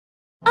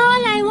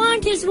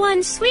want is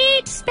one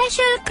sweet,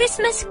 special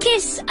Christmas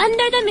kiss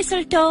under the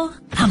mistletoe.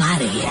 I'm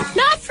out of here.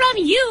 Not from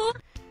you!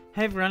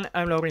 Hi everyone,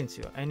 I'm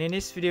Laurencio, and in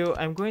this video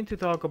I'm going to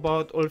talk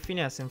about all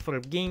Phineas and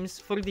Ferb games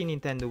for the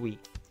Nintendo Wii.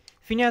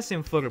 Phineas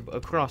and Ferb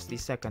Across the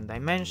Second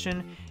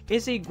Dimension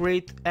is a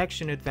great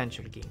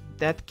action-adventure game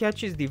that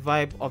catches the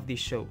vibe of the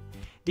show.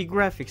 The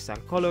graphics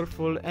are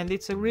colorful and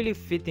it's a really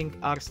fitting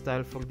art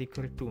style for the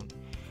cartoon.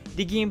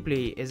 The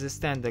gameplay is a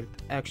standard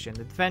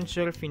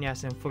action-adventure.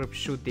 Phineas and Ferb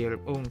shoot their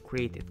own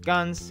created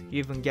guns, you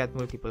even get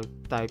multiple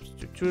types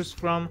to choose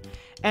from,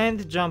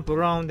 and jump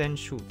around and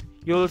shoot.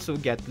 You also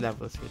get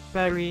levels with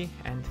parry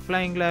and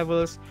flying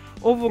levels.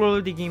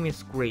 Overall the game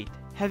is great,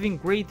 having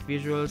great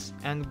visuals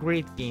and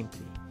great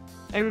gameplay.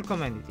 I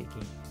recommend it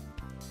again.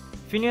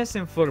 Phineas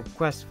and Ferb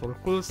Quest for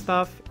Cool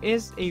Stuff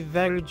is a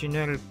very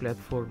generic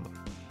platformer.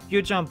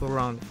 You jump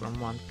around from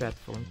one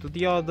platform to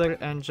the other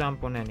and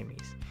jump on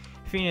enemies.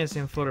 Phineas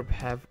and Ferb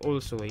have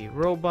also a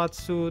robot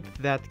suit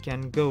that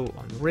can go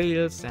on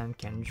rails and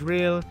can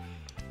drill,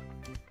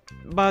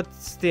 but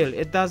still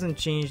it doesn't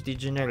change the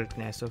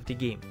genericness of the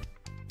game.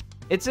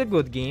 It's a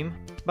good game,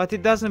 but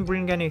it doesn't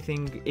bring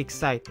anything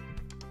exciting.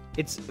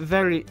 It's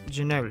very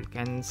generic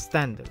and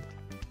standard.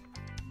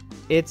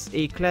 It's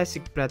a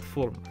classic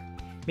platformer.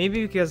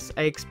 Maybe because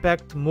I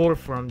expect more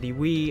from the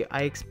Wii,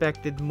 I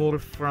expected more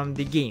from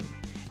the game.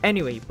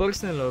 Anyway,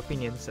 personal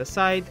opinions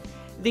aside,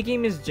 the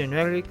game is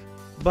generic,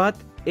 but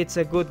it's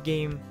a good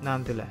game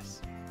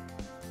nonetheless.